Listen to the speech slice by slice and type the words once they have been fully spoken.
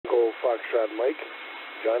Foxtrot Mike,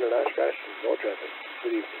 John and Oshkosh, no traffic.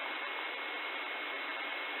 Good evening.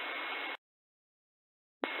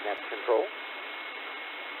 Net control.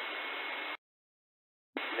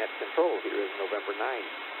 Net control, here is November 9,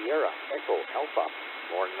 Sierra, Echo, Alpha,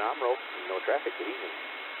 Morning Omro, no traffic, good evening.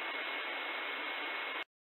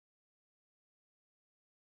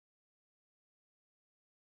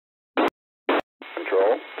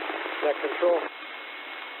 Control. Net control.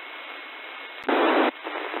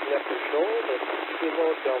 Net control, that's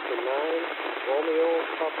Kilo Delta 9, Romeo,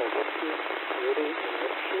 Papa Whiskey, Rudy, and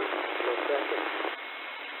Richie, no traffic.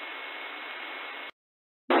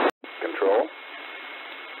 Control.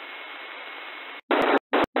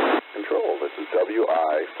 Control, this is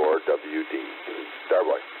WI4WD.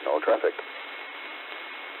 Starboy, no traffic.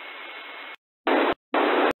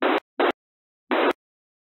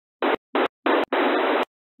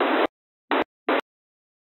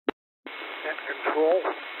 Net control.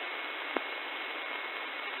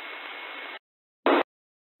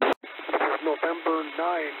 November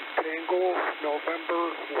 9, Tango,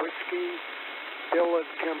 November Whiskey, Bill and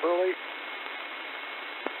Kimberly.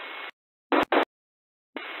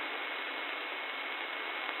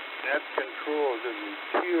 Net control, this is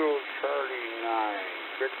Kilo Charlie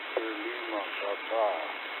 9, Victor Lima, Papa,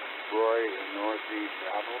 Roy in Northeast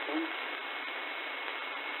Appleton.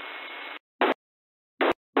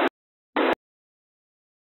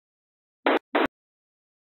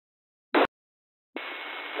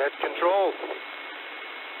 Net control.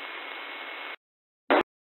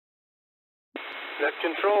 Net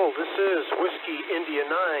control, this is Whiskey India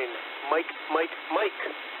 9, Mike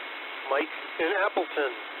in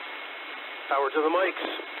Appleton. Power to the mics,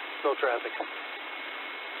 no traffic.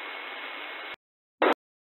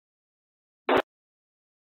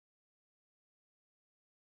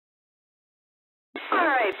 All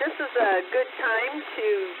right, this is a good time to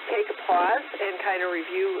take a pause and kind of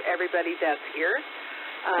review everybody that's here.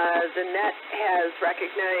 The net has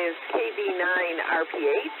recognized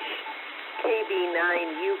KB9RPH,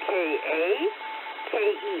 KB9UKA,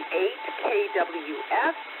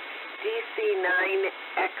 KE8KWF,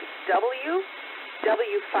 DC9XW,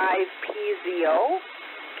 W5PZO,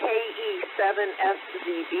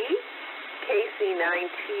 KE7SZB,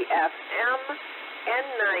 KC9TFM,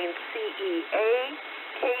 N9CEA,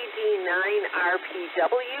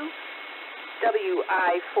 KD9RPW,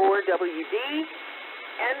 WI4WD,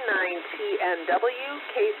 N9TNW,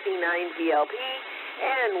 KC9VLP,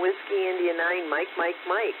 and Whiskey India 9 Mike.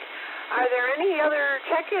 Are there any other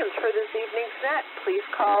check-ins for this evening's net? Please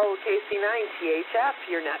call KC9THF,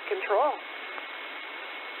 your net control.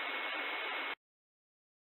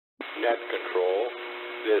 Net control,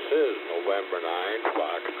 this is November 9,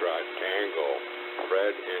 Foxtrot Tango,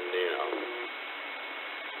 Fred India.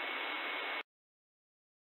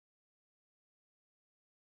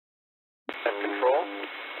 Net control.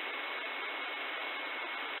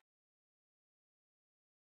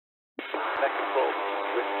 Net control,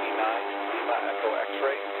 Whiskey 9, Lima Echo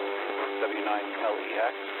X-Ray,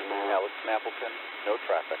 W9LEX, Alex in Appleton, no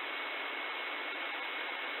traffic.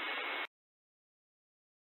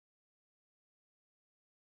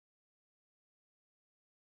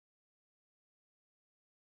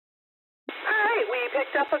 All right, we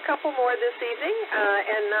picked up a couple more this evening,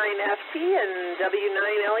 N9FT and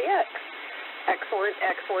W9LEX. Excellent.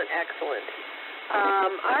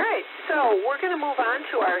 All right, so we're going to move on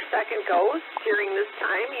to our second goes. During this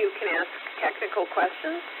time, you can ask technical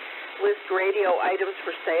questions, list radio items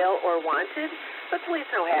for sale or wanted, but please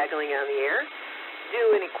no haggling on the air,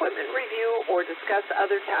 do an equipment review, or discuss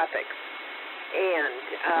other topics.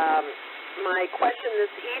 And my question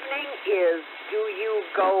this evening is, do you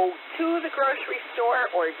go to the grocery store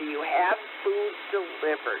or do you have food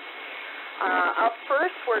delivered? Up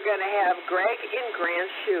first, we're going to have Greg in Grand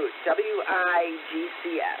Chute,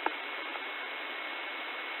 WIGCS.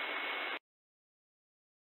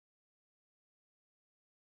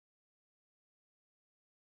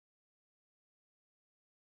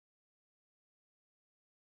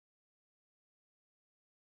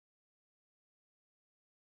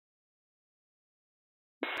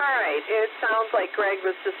 All right, it sounds like Greg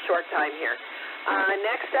was just short time here.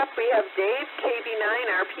 Next up, we have Dave,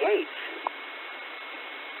 KB9RPH.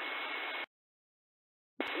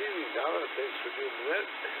 Good evening, Donna. Thanks for doing the net.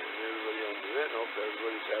 And everybody on the net, hope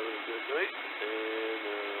everybody's having a good night. And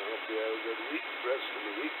hope you have a good week, rest of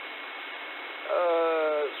the week.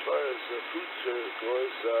 As far as food service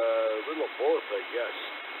goes, a little of both, I guess.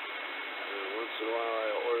 Once in a while, I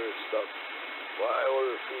order stuff. Well, I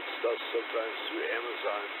order food stuff sometimes through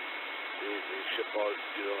Amazon. They ship out,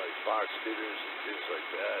 like box dinners and things like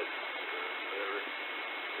that, whatever.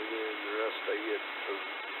 And then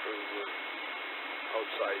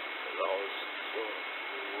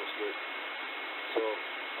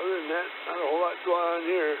net. Not a whole lot going on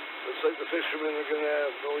here. Looks like the fishermen are going to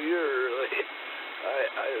have no year, really.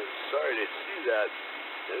 I'm sorry to see that.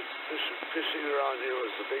 Fishing around here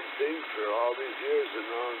was a big thing for all these years, and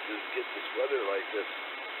now to get this weather like this,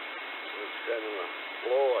 so it's kind of a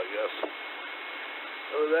blow, I guess.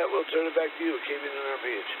 So with that, we'll turn it back to you, KB and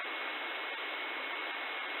RPH.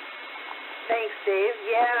 Thanks, Dave.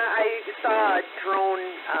 Yeah, I saw drone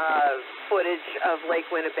footage of Lake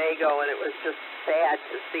Winnebago, and it was just sad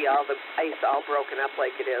to see all the ice all broken up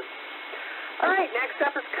like it is. All right, next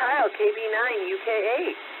up is Kyle, KB9,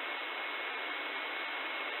 UK8.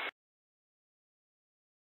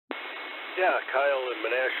 Yeah, Kyle and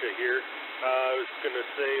Menasha here. I was going to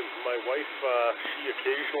say, my wife, she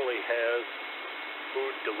occasionally has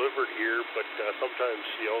food delivered here, but sometimes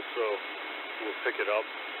she also will pick it up.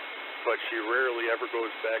 But she rarely ever goes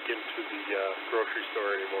back into the grocery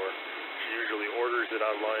store anymore. She usually orders it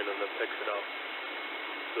online and then picks it up.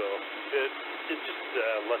 So it just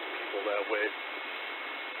less people that way.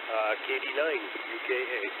 KD9,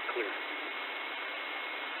 UKA, clear.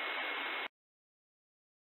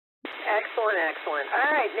 Excellent, excellent. All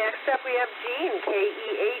right, next up we have Gene,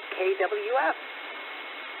 KE8KWF.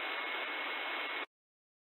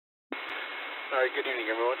 All right, good evening,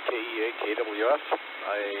 everyone. KE8KWF.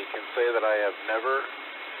 I can say that I have never,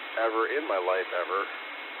 ever in my life,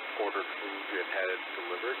 ordered food and had it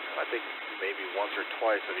delivered. I think maybe once or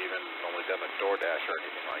twice I've even only done a DoorDash or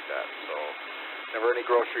anything like that. So never any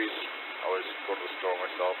groceries. I always go to the store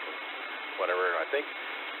myself or whatever. I think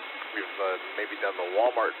we've maybe done the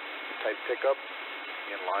Walmart type pickup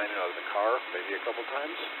in line and out of the car maybe a couple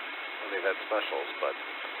times when they've had specials, but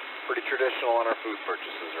pretty traditional on our food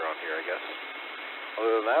purchases around here, I guess.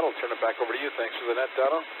 Other than that, I'll turn it back over to you. Thanks for the net,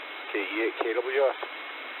 Donna. KE8KWF.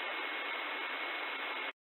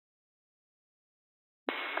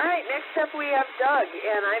 All right, next up we have Doug,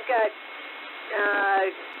 and I've got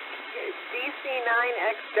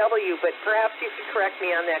DC9XW, but perhaps you could correct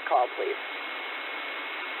me on that call, please.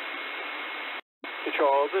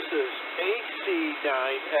 Control, this is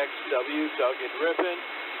AC9XW, Doug and Ripon.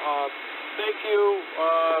 Thank you.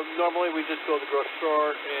 Normally we just go to the grocery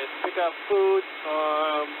store and pick up food,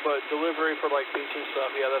 but delivery for like pizza and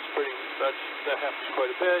stuff, yeah, that happens quite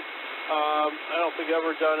a bit. I don't think I've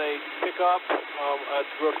ever done a pickup at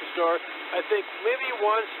the grocery store. I think maybe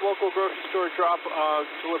once local grocery store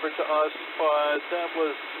delivered to us, but that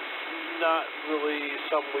was not really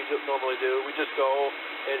something we normally do. We just go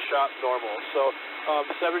and shop normal. So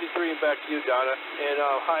 73 and back to you, Donna, and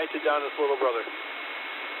hi to Donna's little brother.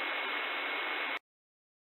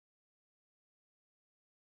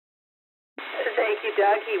 Thank you,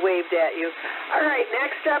 Doug. He waved at you. All right,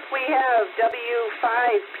 next up we have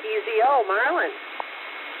W5PZO, Marlon.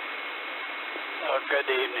 Good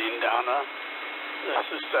evening, Donna. This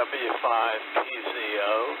is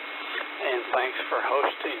W5PZO, and thanks for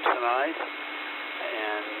hosting tonight.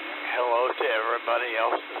 And hello to everybody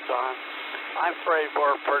else that's on. I'm afraid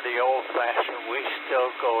we're pretty old-fashioned. We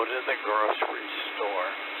still go to the grocery store.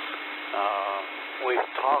 We've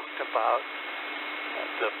talked about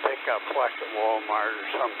the pickup like at Walmart or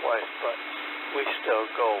someplace, but we still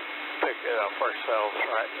go pick it up ourselves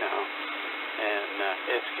right now. And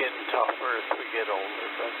it's getting tougher as we get older,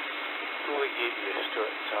 but we get used to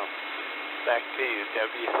it. So back to you,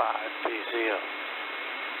 W5PZO.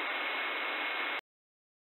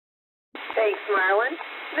 Thanks, Marlon.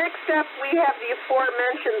 Next up, we have the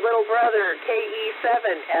aforementioned little brother,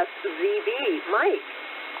 KE7SZB, Mike.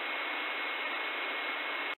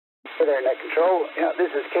 Hey there, Net Control. Yeah, this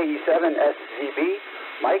is KE7SZB,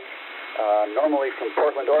 Mike. Normally from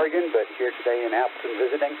Portland, Oregon, but here today in Appleton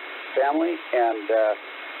visiting family. And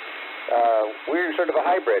we're sort of a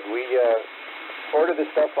hybrid. We order the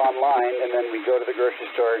stuff online, and then we go to the grocery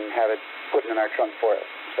store and have it put in our trunk for us.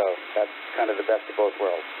 So that's kind of the best of both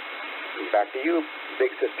worlds. And back to you,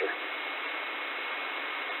 big sister.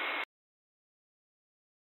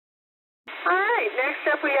 All right, next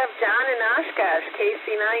up we have John in Oshkosh,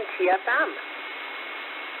 KC9TFM.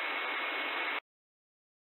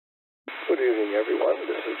 Good evening, everyone.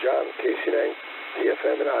 This is John,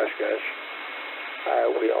 KC9TFM in Oshkosh.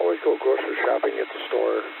 We always go grocery shopping at the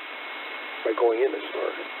store by going in the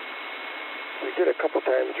store. We did a couple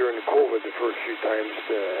times during the COVID, the first few times,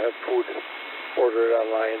 to have food, order it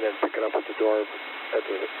online, then pick it up at the door,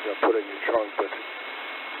 put it in your trunk, but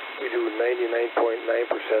we do 99.9%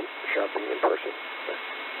 shopping in person.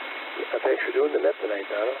 Thanks for doing the net tonight,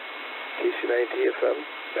 Donna. KC9TFM,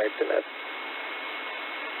 back to net.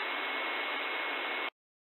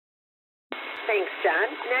 Thanks, John.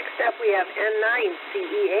 Next up we have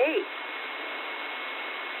N9CEA.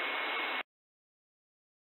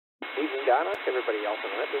 Donna. Everybody else on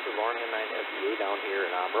the net, this is Lauren, N9SDA down here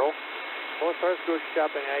in Amro. Well, as far as grocery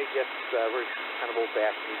shopping, I guess we're kind of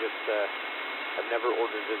old-fashioned. I've never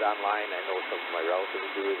ordered it online. I know some of my relatives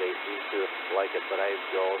do. They seem to like it, but I've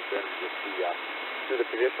always been just do the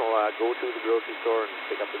traditional go to the grocery store and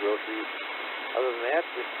pick up the groceries. Other than that,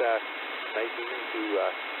 just nice evening to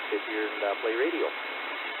sit here and play radio.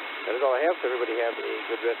 That is all I have, so everybody have a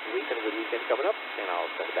good rest of the week and a good weekend coming up, and I'll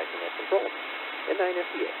send it back to Net Control.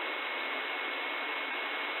 N9SDA.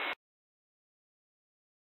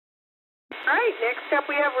 All right, next up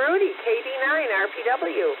we have Rudy, KD9,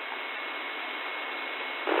 RPW.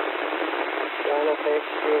 Donna, thanks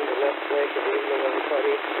for doing the net today. Good evening,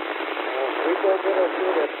 everybody. We go get our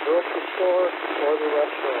food at the grocery store or the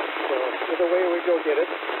restaurant, so either way we go get it.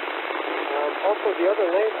 Also, the other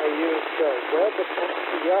night I used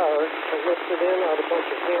web.cr to lift it in out a bunch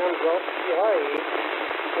of hands off CIE,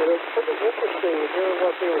 and it was pretty interesting to hear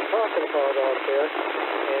what they were talking about out there,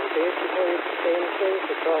 and basically it's the same things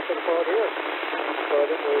they're talking about here.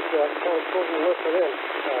 But it was kind of cool to listen in.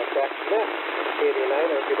 Back to that.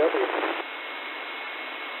 89 RPW.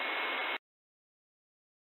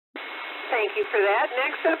 Thank you for that.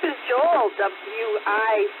 Next up is Joel,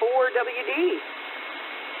 WI4WD.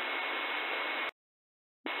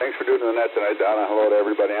 Thanks for doing the net tonight, Donna. Hello to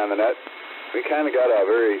everybody on the net. We kind of got a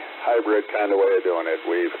very hybrid kind of way of doing it.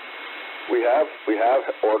 We have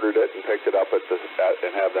ordered it and picked it up and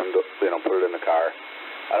have them put it in the car.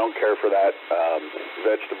 I don't care for that.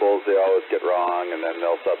 Vegetables they always get wrong, and then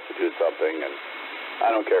they'll substitute something, and I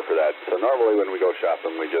don't care for that. So normally when we go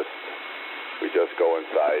shopping, we just go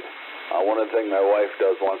inside. One of the things my wife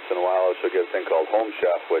does once in a while is she'll get a thing called Home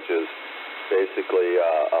Chef, which is basically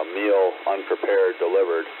a meal unprepared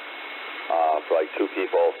delivered for like 2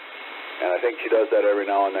 people, and I think she does that every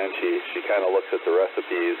now and then. She kind of looks at the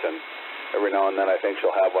recipes, and every now and then I think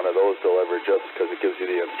she'll have one of those delivered just because it gives you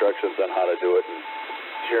the instructions on how to do it, and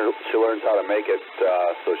she learns how to make it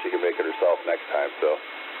so she can make it herself next time. So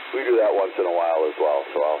we do that once in a while as well.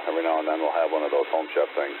 So every now and then we'll have one of those Home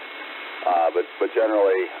Chef things. But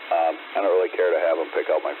generally, I don't really care to have them pick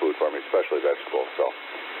out my food for me, especially vegetables. So.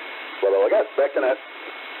 Well, all I got. Back to net.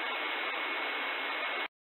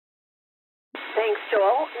 Thanks,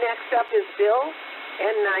 Joel. Next up is Bill,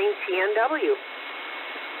 N9TNW.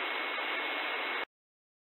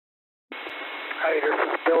 Hi, this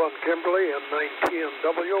is Bill and Kimberly,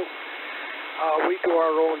 N9TNW. We do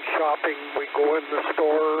our own shopping. We go in the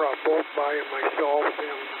store, both by myself,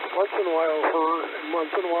 and once in a while her, and once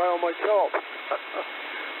in a while myself.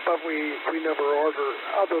 But we never order,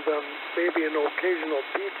 other than maybe an occasional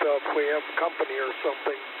pizza if we have company or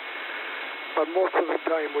something. But most of the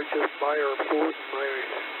time we just buy our food, and my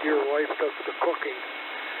dear wife does the cooking,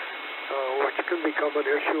 which can become an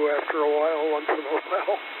issue after a while, once in a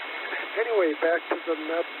while. Anyway, back to the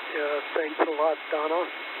net. Thanks a lot, Donna,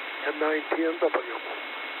 and N9TNW.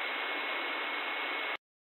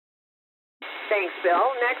 Thanks,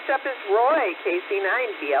 Bill. Next up is Roy,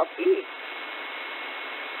 KC9VLP.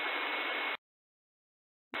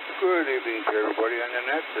 Good evening to everybody on the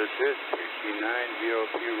net. This is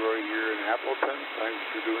KC9VLP Roy here in Appleton. Thanks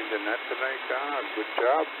for doing the net tonight, Donna. Good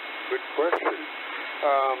job. Good question.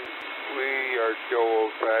 We are still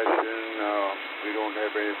old-fashioned. We don't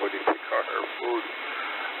have anybody pick out our food.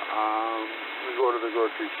 We go to the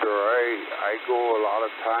grocery store. I go a lot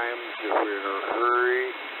of times if we're in a hurry.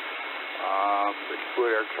 It's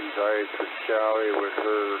good exercise for Sally with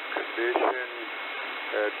her condition.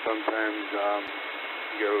 That sometimes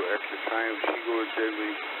get a little extra time. She goes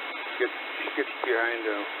in, she gets behind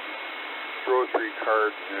a grocery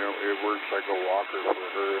cart, and it works like a walker for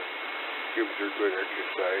her. Gives her good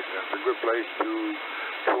exercise, and it's a good place to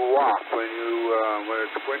walk when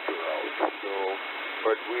it's winter out. So,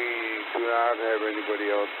 but we do not have anybody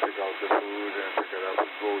else pick out the food and pick it up. We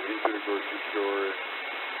go into the grocery store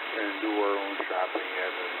and do our own shopping,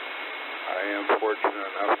 and I am fortunate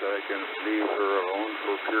enough that I can leave her alone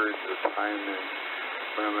for periods of time, and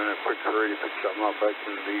when I'm in a quick hurry to pick something up, I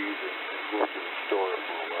can leave and go to the store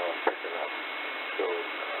for a while and pick it up. So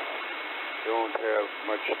don't have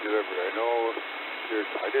much delivered. I know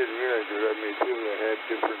I didn't realize there were many people that had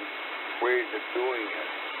different ways of doing it.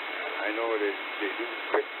 And I know they do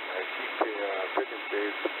pick. I see pick and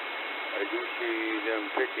save. I do see them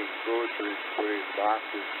picking groceries, putting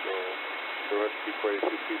boxes, so there must be quite a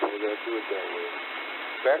few people that do it that way.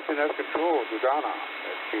 Back to net control to Donna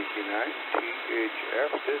at KC9THF.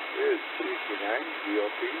 This is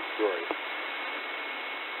KC9VLP Roy.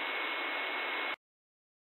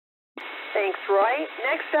 Thanks, Roy.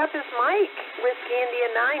 Next up is Mike, Whiskey India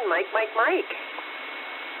 9. Mike.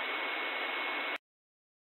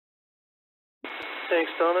 Thanks,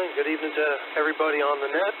 Donna. Good evening to everybody on the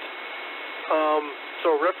net.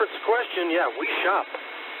 So reference question, yeah, we shop.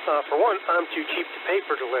 For one, I'm too cheap to pay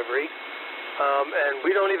for delivery, and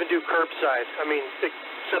we don't even do curbside. I mean,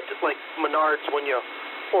 except at like Menards when you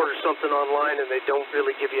order something online and they don't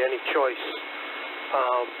really give you any choice.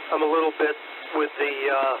 I'm a little bit with the,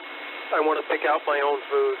 I want to pick out my own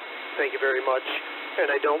food, thank you very much, and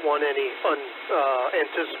I don't want any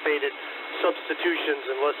unanticipated substitutions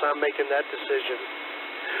unless I'm making that decision.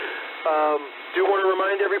 Do want to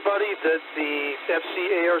remind everybody that the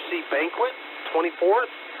FCARC banquet, 24th,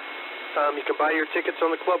 you can buy your tickets on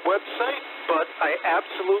the club website, but I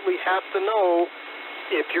absolutely have to know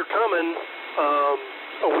if you're coming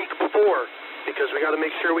a week before, because we got to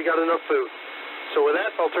make sure we got enough food. So with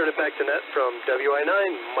that, I'll turn it back to Net from WI9,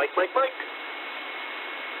 Mike.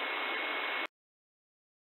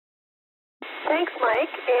 Thanks,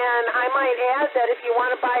 Mike. And I might add that if you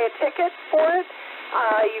want to buy a ticket for it,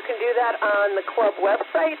 you can do that on the club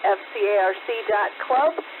website,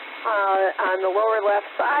 fcarc.club. On the lower left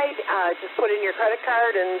side, just put in your credit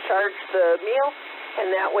card and charge the meal,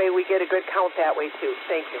 and that way we get a good count that way too.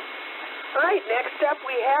 Thank you. All right, next up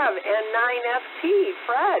we have N9FT,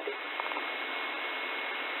 Fred.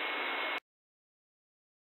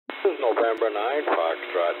 This is November 9,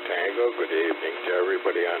 Foxtrot Tango. Good evening to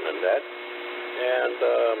everybody on the net. And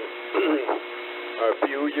a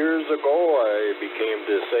few years ago, I became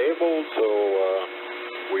disabled, so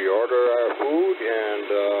we order our food, and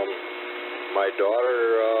my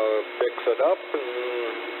daughter picks it up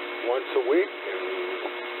once a week, and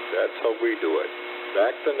that's how we do it.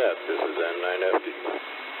 Back to Net. This is N9FT.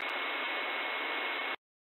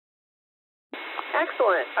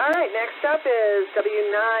 Excellent. All right, next up is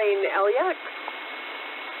W9LEX.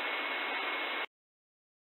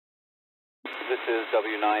 This is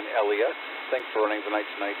W9LES. Thanks for running the Net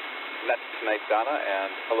tonight, Donna,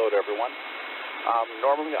 and hello to everyone.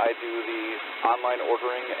 Normally I do the online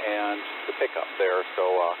ordering and the pickup there, so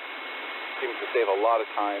seems to save a lot of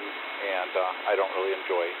time, and I don't really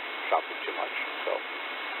enjoy shopping too much. So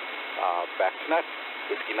back to Net.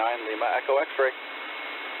 Whiskey 9 Lima Echo X-ray.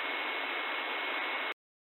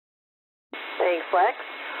 Thanks, Lex.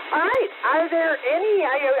 All right, are there any,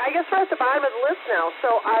 I guess we're at the bottom of the list now,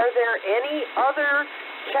 so are there any other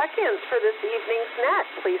check-ins for this evening's Net?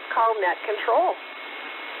 Please call Net Control.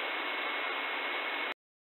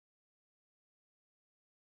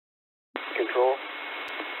 Control.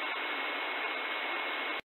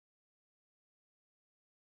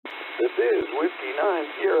 This is Whiskey 9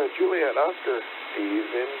 Sierra Juliet Oscar. Steve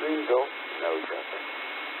in Greenville. No traffic.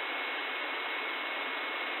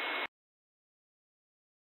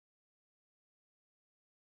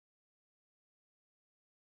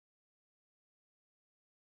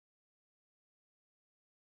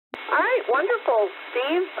 All right, wonderful.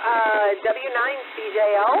 Steve,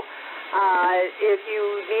 W9CJL, if you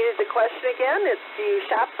needed the question again, it's do you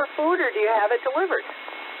shop for food or do you have it delivered?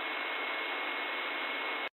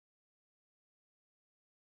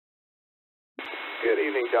 Good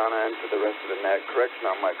evening, Donna, and to the rest of the Net. Correction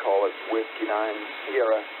on my call, it's Whiskey 9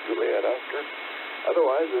 Sierra Juliet Oscar.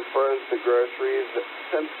 Otherwise, as far as the groceries,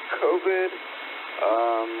 since COVID,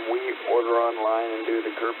 we order online and do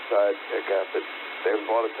the curbside pickup. It saves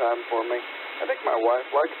a lot of time for me. I think my wife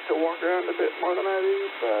likes to walk around a bit more than I do,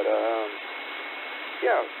 but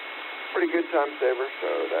yeah, pretty good time saver,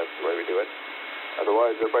 so that's the way we do it.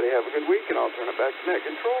 Otherwise, everybody have a good week, and I'll turn it back to Net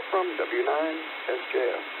Control from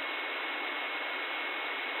W9SJF.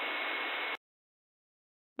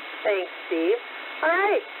 Thanks, Steve. All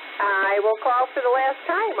right, I will call for the last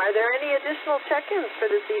time. Are there any additional check-ins for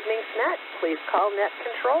this evening's Net? Please call Net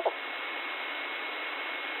Control.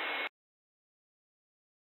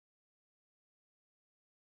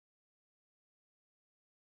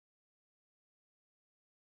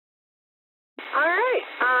 All right,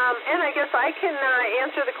 and I guess I can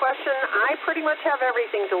answer the question. I pretty much have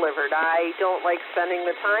everything delivered. I don't like spending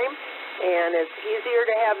the time, and it's easier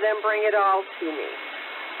to have them bring it all to me.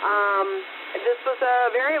 This was a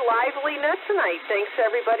very lively Net tonight. Thanks to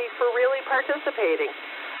everybody for really participating.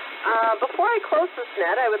 Before I close this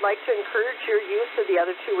Net, I would like to encourage your use of the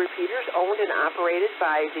other two repeaters owned and operated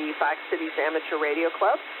by the Fox Cities Amateur Radio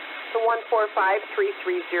Club, the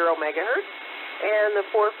 145.330 megahertz and the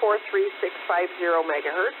 443.650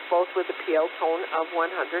 megahertz, both with a PL tone of 100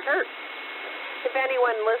 hertz. If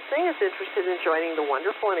anyone listening is interested in joining the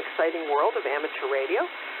wonderful and exciting world of amateur radio,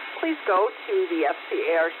 please go to the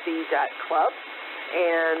fcarc.club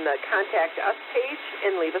and contact us page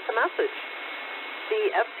and leave us a message.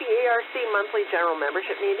 The FCARC monthly general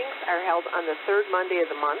membership meetings are held on the third Monday of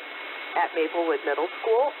the month at Maplewood Middle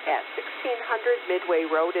School at 1600 Midway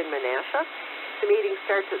Road in Menasha. The meeting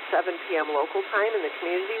starts at 7 p.m. local time in the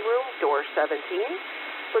community room, door 17.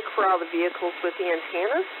 Look for all the vehicles with the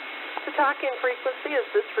antennas. The talk-in frequency is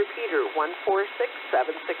this repeater,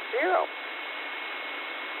 146760.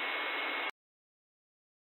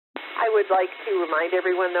 I would like to remind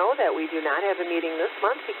everyone, though, that we do not have a meeting this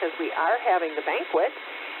month because we are having the banquet.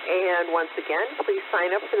 And once again, please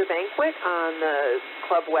sign up for the banquet on the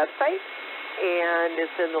club website, and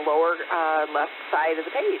it's in the lower left side of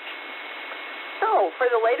the page. So, for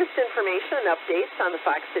the latest information and updates on the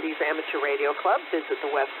Fox Cities Amateur Radio Club, visit the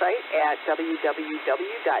website at www.fcarc.club.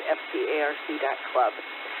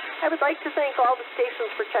 I would like to thank all the stations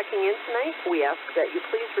for checking in tonight. We ask that you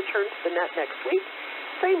please return to the net next week,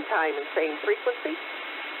 same time and same frequency.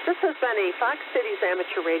 This has been a Fox Cities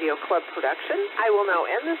Amateur Radio Club production. I will now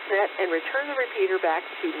end this net and return the repeater back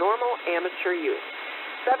to normal amateur use.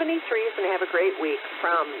 73s and have a great week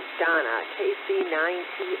from Donna,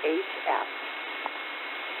 KC9THF.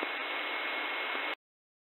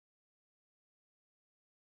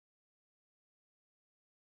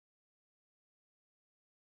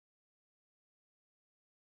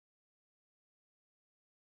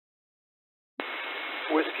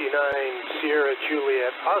 Whiskey 9, Sierra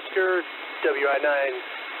Juliet Oscar, WI9,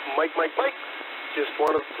 Mike. Just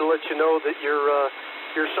wanted to let you know that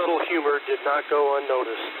your subtle humor did not go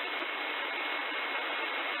unnoticed.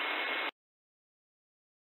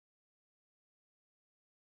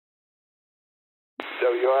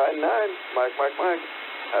 WI9, Mike.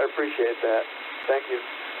 I appreciate that. Thank you.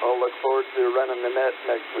 I'll look forward to running the net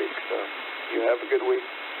next week, so you have a good week.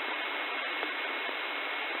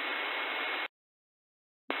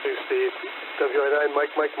 Hey, Steve. WI9, Mike.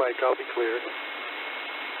 I'll be clear.